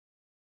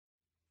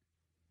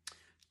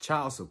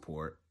child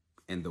support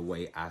and the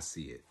way I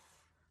see it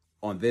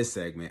on this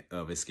segment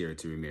of It's Scary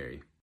to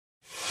Remarry.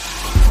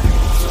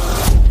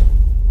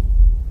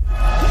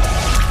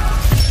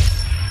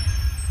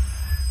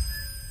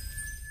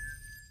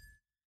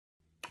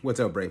 What's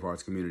up,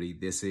 Bravehearts community?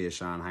 This is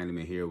Sean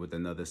Heineman here with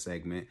another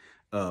segment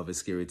of It's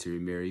Scary to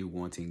Remarry,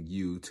 wanting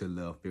you to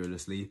love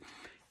fearlessly.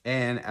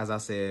 And as I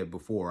said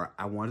before,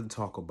 I wanted to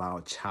talk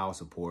about child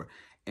support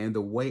and the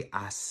way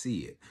I see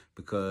it,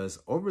 because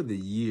over the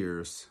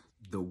years,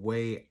 the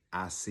way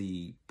I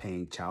see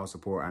paying child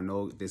support, I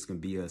know this can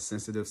be a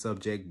sensitive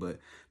subject, but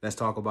let's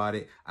talk about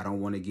it. I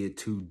don't want to get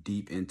too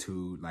deep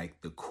into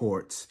like the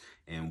courts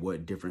and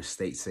what different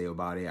states say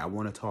about it. I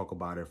want to talk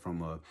about it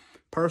from a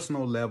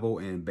personal level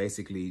and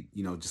basically,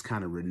 just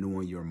kind of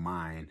renewing your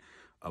mind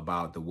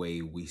about the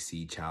way we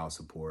see child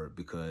support,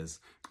 because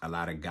a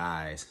lot of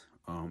guys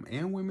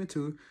and women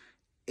too,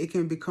 it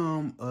can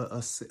become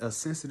a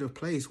sensitive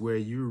place where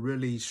you're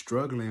really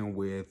struggling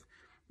with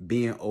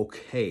being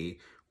okay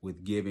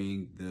with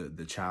giving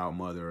the child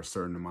mother a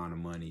certain amount of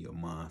money a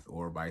month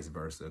or vice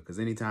versa. Because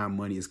anytime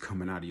money is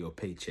coming out of your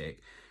paycheck,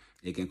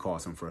 it can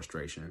cause some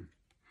frustration.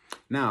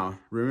 Now,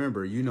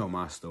 remember,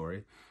 my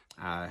story.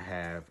 I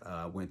have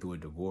went through a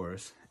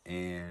divorce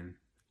and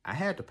I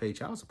had to pay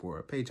child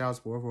support. I paid child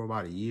support for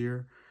about a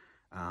year.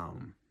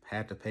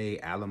 Had to pay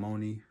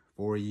alimony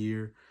for a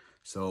year.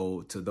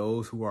 So to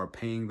those who are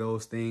paying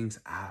those things,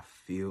 I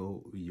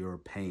feel your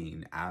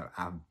pain.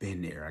 I've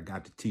been there. I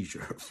got the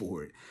t-shirt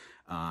for it.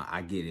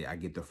 I get it. I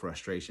get the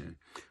frustration.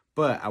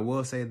 But I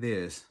will say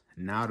this,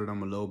 now that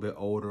I'm a little bit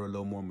older, a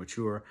little more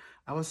mature,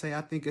 I would say I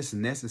think it's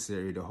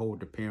necessary to hold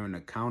the parent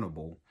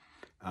accountable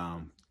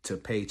to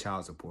pay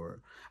child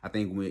support. I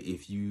think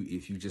if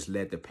you just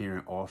let the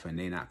parent off and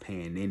they're not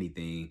paying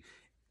anything,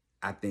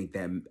 I think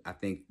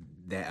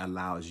that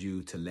allows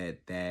you to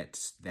let that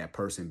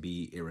person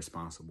be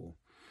irresponsible.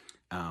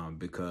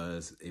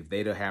 Because if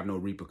they don't have no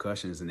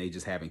repercussions and they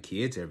just having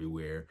kids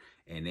everywhere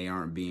and they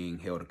aren't being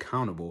held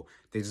accountable,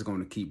 they're just going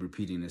to keep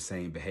repeating the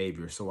same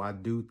behavior. So I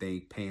do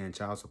think paying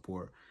child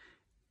support,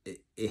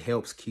 it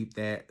helps keep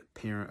that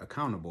parent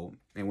accountable.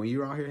 And when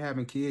you're out here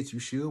having kids, you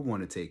should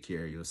want to take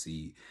care of your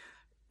seed,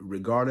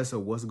 regardless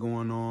of what's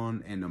going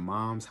on in the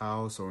mom's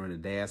house or in the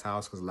dad's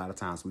house, because a lot of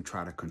times we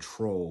try to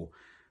control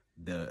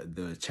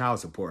the child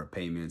support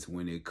payments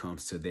when it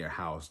comes to their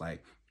house.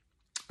 Like,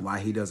 why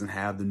he doesn't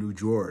have the new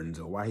Jordans,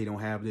 or why he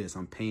don't have this.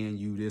 I'm paying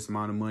you this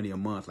amount of money a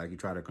month. Like, you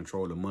try to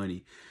control the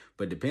money.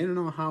 But depending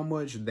on how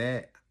much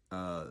that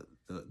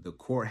the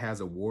court has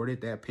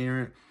awarded that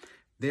parent,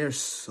 there's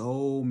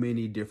so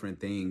many different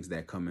things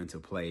that come into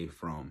play,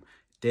 from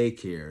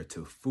daycare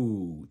to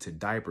food to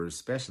diapers,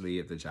 especially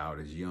if the child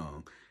is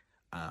young.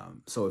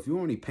 So if you're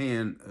only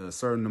paying a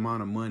certain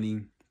amount of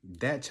money,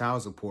 that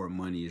child support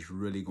money is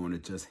really going to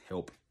just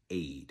help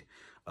aid.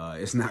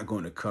 It's not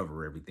going to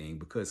cover everything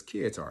because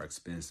kids are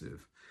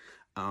expensive.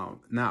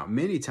 Now,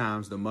 many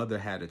times the mother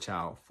had a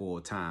child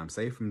full time,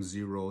 say from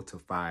 0 to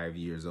 5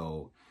 years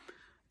old.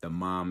 The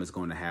mom is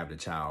going to have the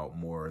child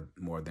more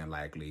than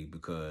likely,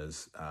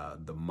 because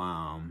the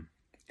mom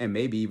and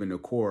maybe even the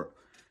court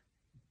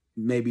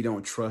maybe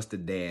don't trust the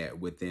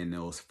dad within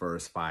those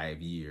first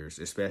 5 years,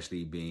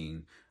 especially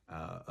being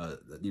a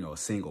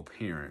single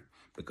parent,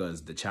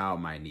 because the child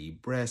might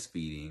need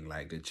breastfeeding.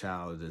 Like, the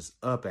child is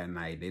up at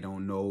night. They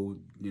don't know,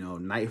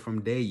 night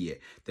from day yet.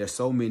 There's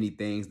so many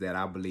things that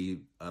I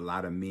believe a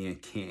lot of men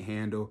can't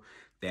handle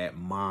that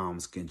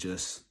moms they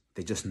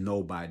just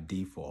know by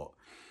default.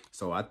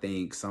 So I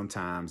think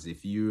sometimes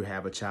if you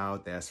have a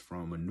child that's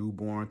from a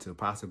newborn to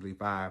possibly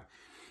 5,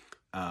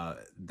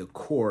 the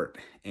court,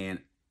 and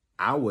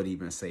I would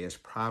even say it's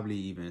probably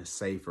even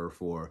safer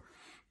for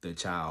the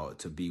child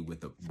to be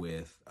with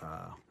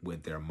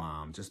their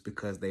mom, just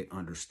because they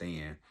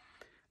understand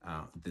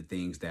the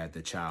things that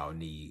the child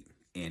need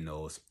in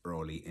those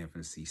early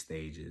infancy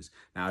stages.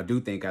 Now, I do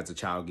think as the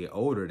child get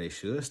older, they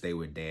should stay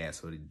with dad,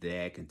 so the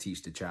dad can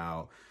teach the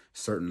child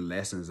certain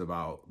lessons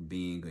about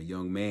being a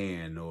young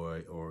man,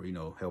 or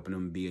helping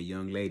them be a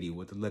young lady,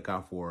 what to look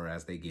out for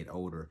as they get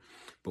older.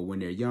 But when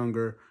they're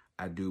younger,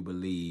 I do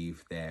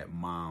believe that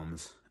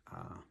moms,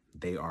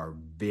 they are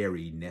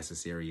very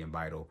necessary and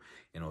vital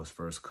in those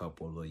first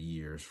couple of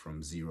years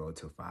from 0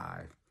 to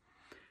 5.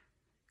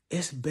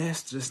 It's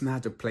best just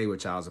not to play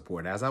with child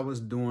support. As I was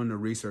doing the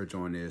research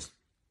on this,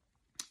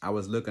 I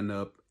was looking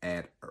up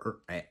at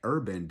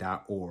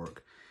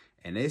urban.org,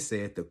 and they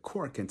said the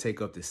court can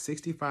take up to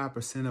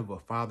 65% of a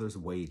father's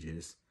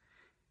wages.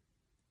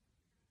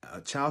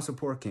 Child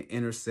support can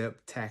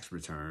intercept tax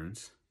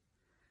returns.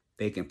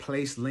 They can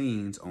place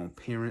liens on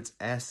parents'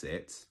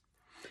 assets.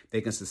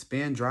 They can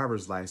suspend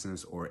driver's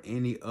license or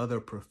any other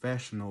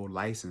professional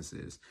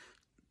licenses.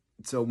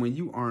 So when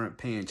you aren't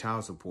paying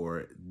child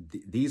support,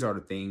 these are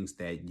the things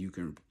that you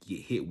can get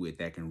hit with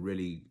that can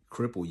really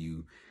cripple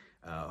you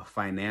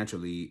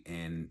financially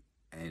and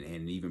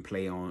even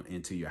play on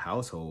into your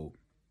household.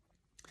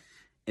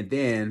 And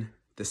then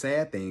the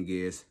sad thing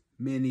is,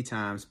 many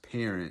times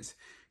parents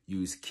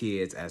use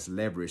kids as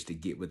leverage to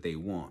get what they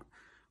want,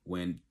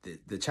 when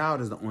the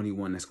child is the only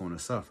one that's going to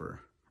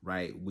suffer.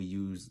 right? We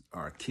use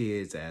our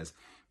kids as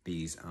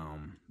these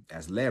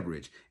as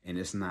leverage, and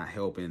it's not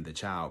helping the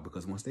child,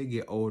 because once they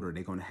get older,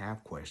 they're going to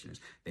have questions.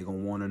 They're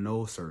going to want to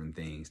know certain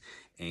things,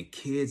 and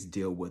kids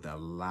deal with a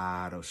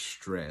lot of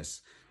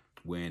stress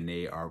when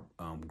they are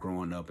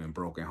growing up in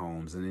broken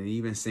homes, and then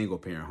even single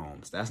parent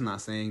homes. That's not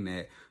saying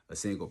that a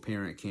single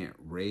parent can't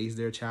raise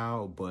their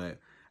child, but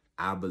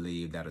I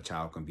believe that a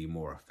child can be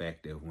more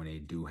effective when they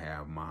do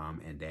have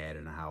mom and dad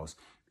in the house,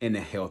 in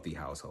a healthy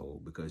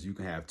household, because you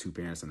can have two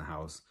parents in the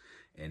house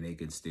and they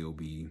can still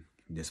be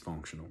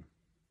dysfunctional.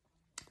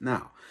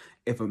 Now,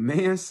 if a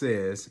man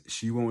says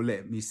she won't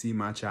let me see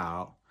my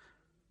child,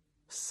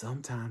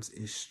 sometimes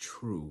it's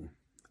true.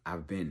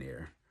 I've been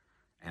there.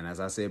 And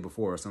as I said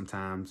before,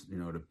 sometimes,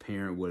 the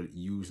parent will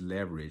use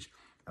leverage.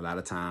 A lot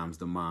of times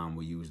the mom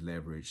will use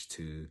leverage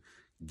to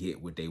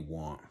get what they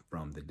want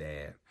from the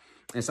dad.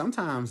 And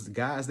sometimes the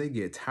guys, they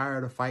get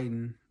tired of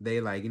fighting.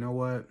 They like, you know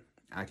what?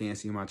 I can't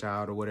see my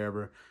child or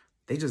whatever.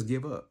 They just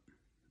give up.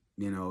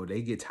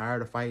 They get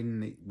tired of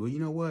fighting. Well, you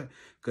know what?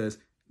 Because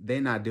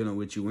they're not dealing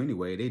with you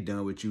anyway. They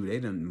done with you. They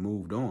done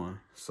moved on.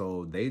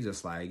 So they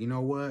just like, you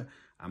know what?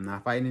 I'm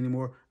not fighting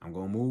anymore. I'm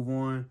going to move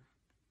on.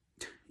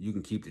 You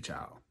can keep the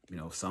child.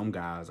 Some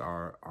guys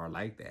are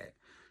like that,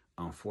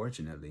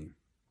 unfortunately.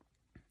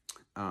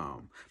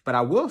 But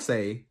I will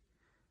say,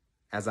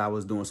 as I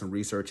was doing some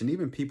research, and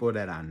even people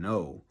that I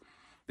know,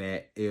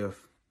 that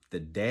if the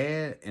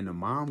dad and the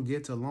mom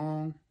gets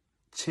along,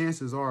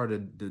 chances are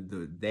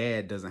the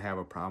dad doesn't have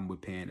a problem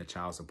with paying the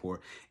child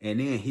support. And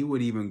then he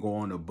would even go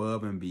on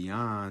above and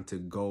beyond to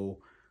go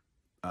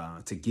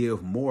to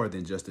give more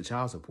than just the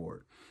child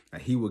support.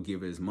 Like, he would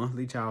give his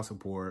monthly child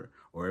support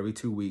or every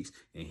 2 weeks,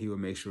 and he would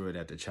make sure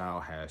that the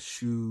child has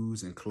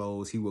shoes and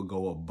clothes. He would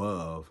go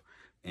above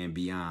and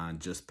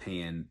beyond just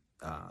paying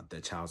the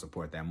child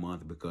support that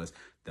month, because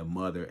the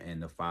mother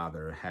and the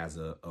father has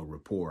a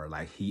rapport.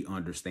 Like, he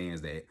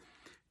understands that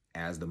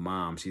as the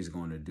mom, she's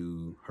going to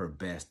do her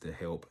best to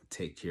help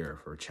take care of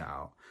her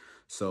child.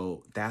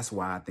 So that's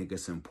why I think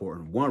it's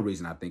important. One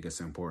reason I think it's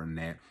important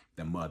that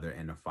the mother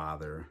and the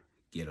father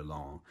get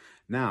along.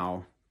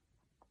 Now,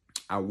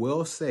 I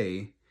will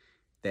say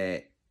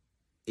that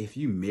if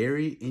you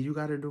married and you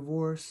got a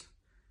divorce,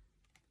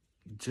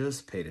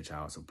 just pay the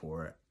child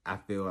support. I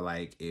feel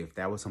like if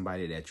that was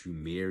somebody that you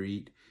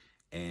married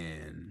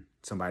and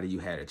somebody you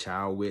had a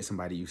child with,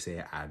 somebody you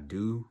said I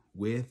do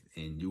with,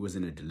 and you was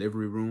in a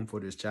delivery room for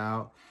this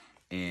child,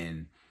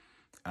 and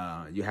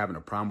you're having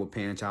a problem with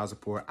paying child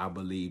support, I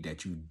believe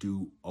that you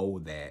do owe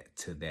that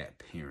to that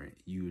parent.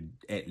 You,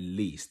 at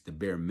least, the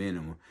bare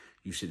minimum,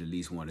 you should at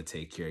least want to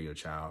take care of your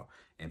child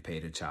and pay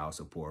the child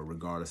support,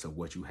 regardless of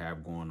what you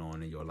have going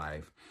on in your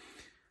life.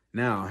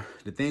 Now,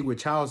 the thing with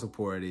child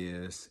support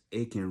is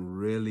it can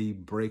really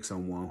break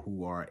someone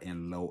who are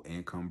in low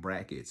income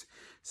brackets.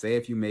 Say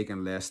if you're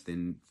making less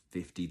than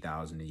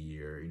 $50,000 a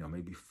year,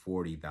 maybe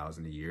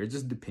 $40,000 a year. It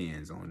just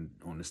depends on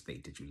the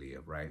state that you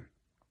live, right?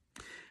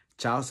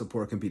 Child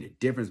support can be the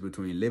difference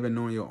between living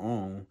on your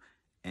own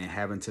and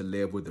having to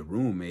live with a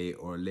roommate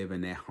or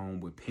living at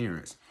home with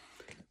parents.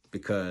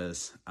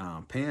 Because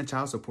paying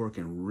child support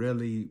can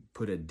really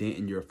put a dent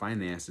in your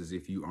finances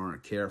if you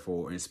aren't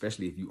careful, and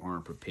especially if you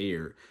aren't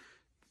prepared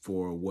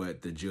for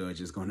what the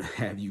judge is going to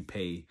have you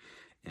pay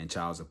in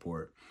child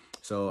support.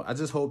 So I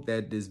just hope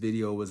that this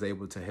video was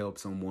able to help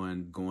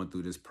someone going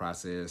through this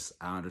process.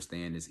 I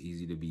understand it's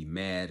easy to be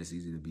mad, it's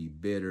easy to be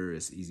bitter,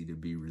 it's easy to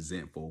be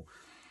resentful,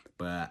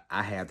 but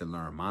I had to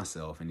learn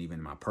myself, and even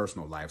in my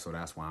personal life. So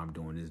that's why I'm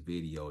doing this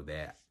video,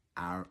 that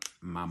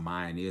my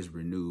mind is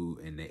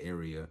renewed in the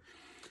area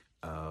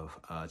of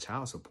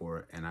child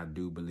support. And I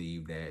do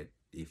believe that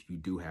if you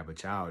do have a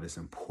child, it's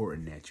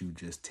important that you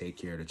just take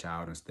care of the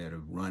child instead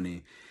of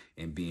running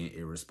and being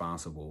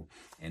irresponsible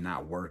and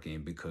not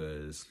working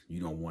because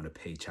you don't want to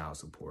pay child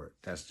support.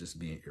 That's just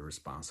being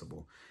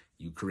irresponsible.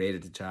 You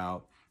created the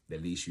child. The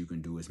least you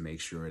can do is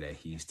make sure that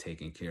he's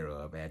taken care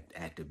of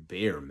at the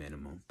bare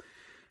minimum.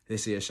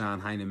 This is Sean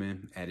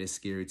Heineman at It's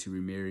Scary to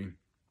Remarry.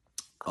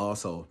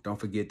 Also, don't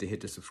forget to hit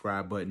the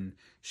subscribe button,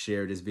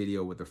 share this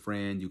video with a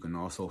friend. You can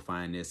also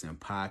find this in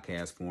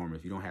podcast form.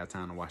 If you don't have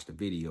time to watch the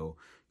video,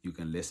 you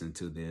can listen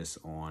to this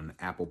on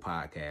Apple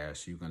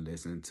Podcasts. You can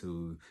listen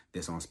to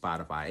this on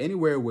Spotify.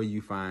 Anywhere where you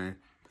find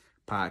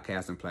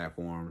podcasting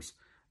platforms,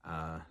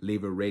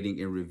 leave a rating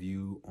and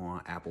review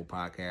on Apple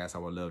Podcasts. I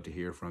would love to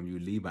hear from you.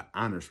 Leave an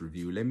honest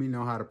review. Let me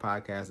know how the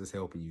podcast is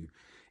helping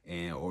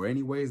you, or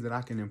any ways that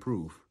I can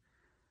improve.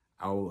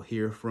 I will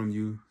hear from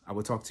you. I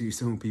will talk to you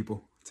soon,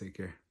 people. Take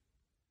care.